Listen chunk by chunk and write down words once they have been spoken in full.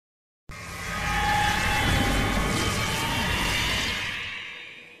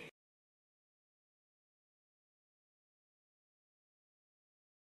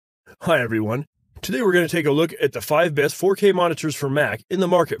Hi everyone. Today we're going to take a look at the 5 best 4K monitors for Mac in the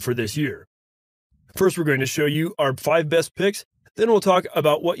market for this year. First, we're going to show you our 5 best picks, then we'll talk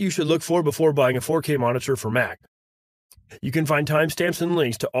about what you should look for before buying a 4K monitor for Mac. You can find timestamps and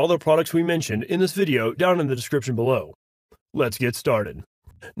links to all the products we mentioned in this video down in the description below. Let's get started.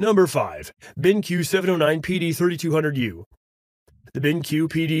 Number 5. BenQ PD3200U. The BenQ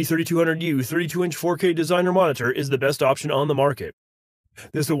PD3200U 32-inch 4K designer monitor is the best option on the market.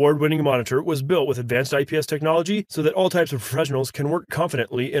 This award-winning monitor was built with advanced IPS technology so that all types of professionals can work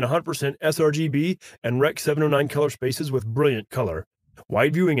confidently in 100% sRGB and Rec 709 color spaces with brilliant color,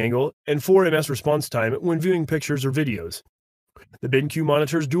 wide viewing angle, and 4ms response time when viewing pictures or videos. The BenQ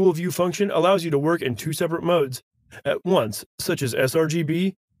monitor's dual view function allows you to work in 2 separate modes at once, such as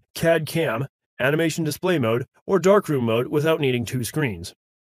sRGB, CAD CAM, animation display mode, or darkroom mode without needing 2 screens.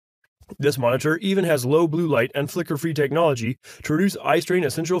 This monitor even has low blue light and flicker-free technology to reduce eye strain,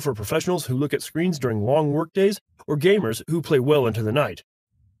 essential for professionals who look at screens during long workdays or gamers who play well into the night.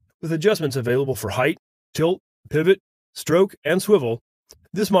 With adjustments available for height, tilt, pivot, stroke, and swivel,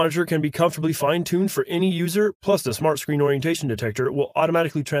 this monitor can be comfortably fine-tuned for any user, plus the Smart Screen Orientation Detector will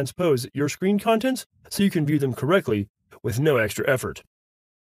automatically transpose your screen contents so you can view them correctly with no extra effort.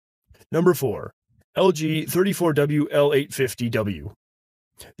 Number 4. LG 34W L850W.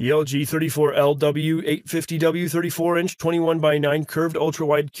 The LG 34LW850W 34-inch 21:9 curved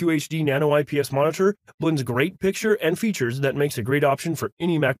ultra-wide QHD nano IPS monitor blends great picture and features that makes a great option for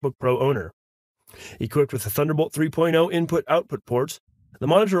any MacBook Pro owner. Equipped with the Thunderbolt 3.0 input-output ports, the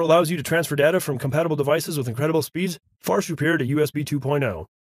monitor allows you to transfer data from compatible devices with incredible speeds far superior to USB 2.0.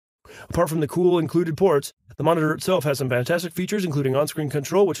 Apart from the cool included ports, the monitor itself has some fantastic features, including on-screen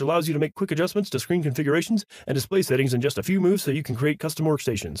control, which allows you to make quick adjustments to screen configurations and display settings in just a few moves so you can create custom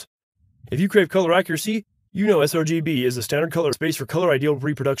workstations. If you crave color accuracy, you know sRGB is the standard color space for color ideal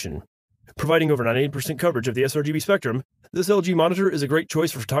reproduction. Providing over 98% coverage of the sRGB spectrum, this LG monitor is a great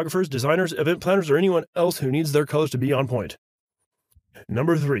choice for photographers, designers, event planners, or anyone else who needs their colors to be on point.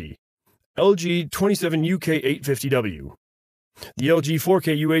 Number 3. LG 27UK850W. The LG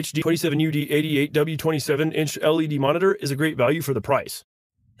 4K UHD 27UD88W 27-inch LED monitor is a great value for the price.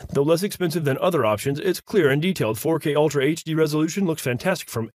 Though less expensive than other options, its clear and detailed 4K Ultra HD resolution looks fantastic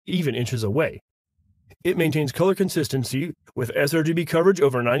from even inches away. It maintains color consistency with sRGB coverage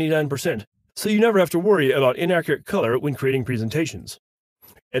over 99%, so you never have to worry about inaccurate color when creating presentations.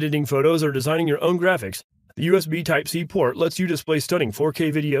 Editing photos or designing your own graphics, the USB Type-C port lets you display stunning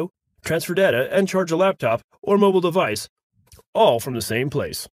 4K video, transfer data, and charge a laptop or mobile device, all from the same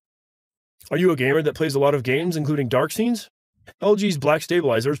place. Are you a gamer that plays a lot of games, including dark scenes? LG's Black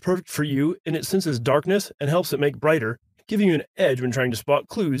Stabilizer is perfect for you, and it senses darkness and helps it make brighter, giving you an edge when trying to spot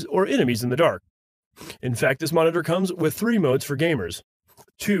clues or enemies in the dark. In fact, this monitor comes with 3 modes for gamers,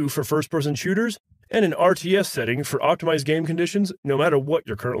 2 for first-person shooters, and an RTS setting for optimized game conditions no matter what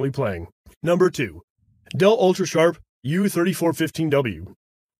you're currently playing. Number 2. Dell UltraSharp U3415W.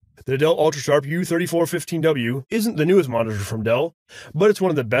 The Dell UltraSharp U3415W isn't the newest monitor from Dell, but it's one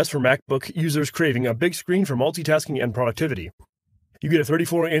of the best for MacBook users craving a big screen for multitasking and productivity. You get a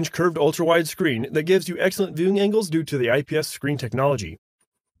 34-inch curved ultra-wide screen that gives you excellent viewing angles due to the IPS screen technology.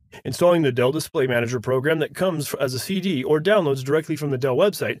 Installing the Dell Display Manager program that comes as a CD or downloads directly from the Dell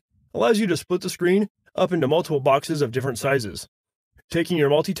website allows you to split the screen up into multiple boxes of different sizes, taking your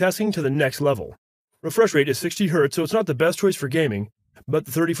multitasking to the next level. Refresh rate is 60 Hz, so it's not the best choice for gaming, but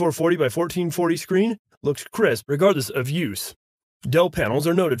the 3440 by 1440 screen looks crisp regardless of use. Dell panels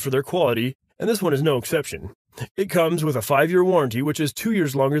are noted for their quality, and this one is no exception. It comes with a 5-year warranty, which is 2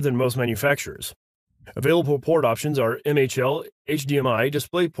 years longer than most manufacturers. Available port options are MHL, HDMI,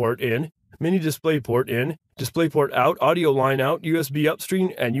 DisplayPort in, Mini DisplayPort in, DisplayPort out, audio line out, USB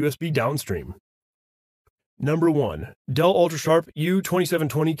upstream, and USB downstream. Number 1. Dell UltraSharp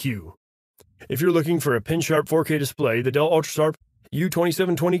U2720Q. If you're looking for a pin-sharp 4K display, the Dell UltraSharp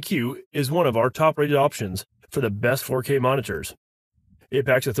U2720Q is one of our top-rated options for the best 4K monitors. It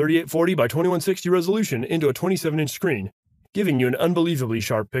packs a 3840 by 2160 resolution into a 27-inch screen, giving you an unbelievably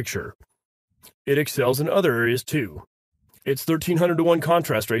sharp picture. It excels in other areas too. Its 1300:1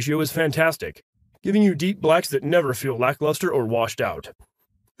 contrast ratio is fantastic, giving you deep blacks that never feel lackluster or washed out.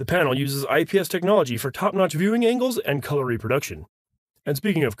 The panel uses IPS technology for top-notch viewing angles and color reproduction. And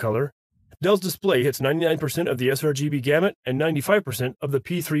speaking of color, Dell's display hits 99% of the sRGB gamut and 95% of the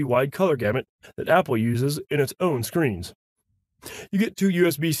P3 wide color gamut that Apple uses in its own screens. You get 2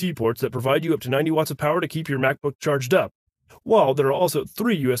 USB-C ports that provide you up to 90 watts of power to keep your MacBook charged up, while there are also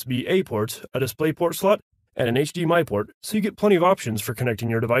 3 USB-A ports, a DisplayPort slot, and an HDMI port, so you get plenty of options for connecting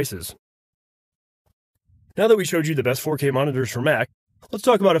your devices. Now that we showed you the best 4K monitors for Mac, Let's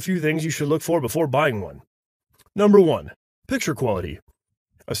talk about a few things you should look for before buying one. Number 1. Picture quality.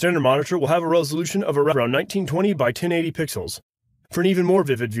 A standard monitor will have a resolution of around 1920 by 1080 pixels. For an even more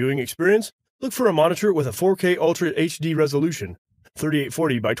vivid viewing experience, look for a monitor with a 4K Ultra HD resolution,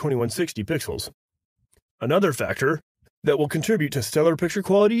 3840 by 2160 pixels. Another factor that will contribute to stellar picture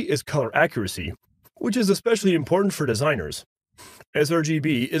quality is color accuracy, which is especially important for designers.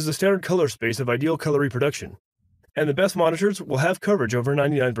 sRGB is the standard color space of ideal color reproduction, and the best monitors will have coverage over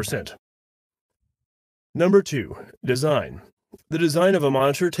 99%. Number 2. Design. The design of a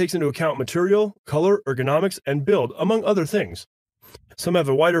monitor takes into account material, color, ergonomics, and build, among other things. Some have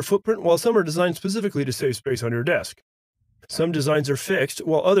a wider footprint, while some are designed specifically to save space on your desk. Some designs are fixed,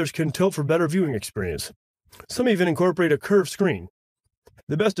 while others can tilt for better viewing experience. Some even incorporate a curved screen.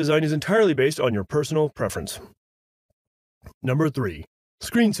 The best design is entirely based on your personal preference. Number 3.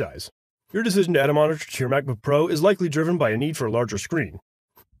 Screen size. Your decision to add a monitor to your MacBook Pro is likely driven by a need for a larger screen.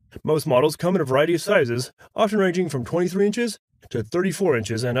 Most models come in a variety of sizes, often ranging from 23 inches to 34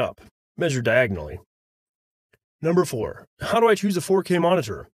 inches and up, measured diagonally. Number 4. How do I choose a 4K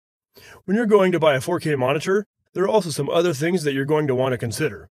monitor? When you're going to buy a 4K monitor, there are also some other things that you're going to want to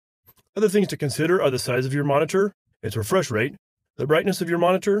consider. Other things to consider are the size of your monitor, its refresh rate, the brightness of your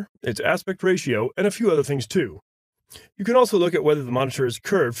monitor, its aspect ratio, and a few other things too. You can also look at whether the monitor is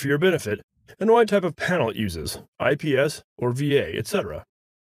curved for your benefit and what type of panel it uses, IPS or VA, etc.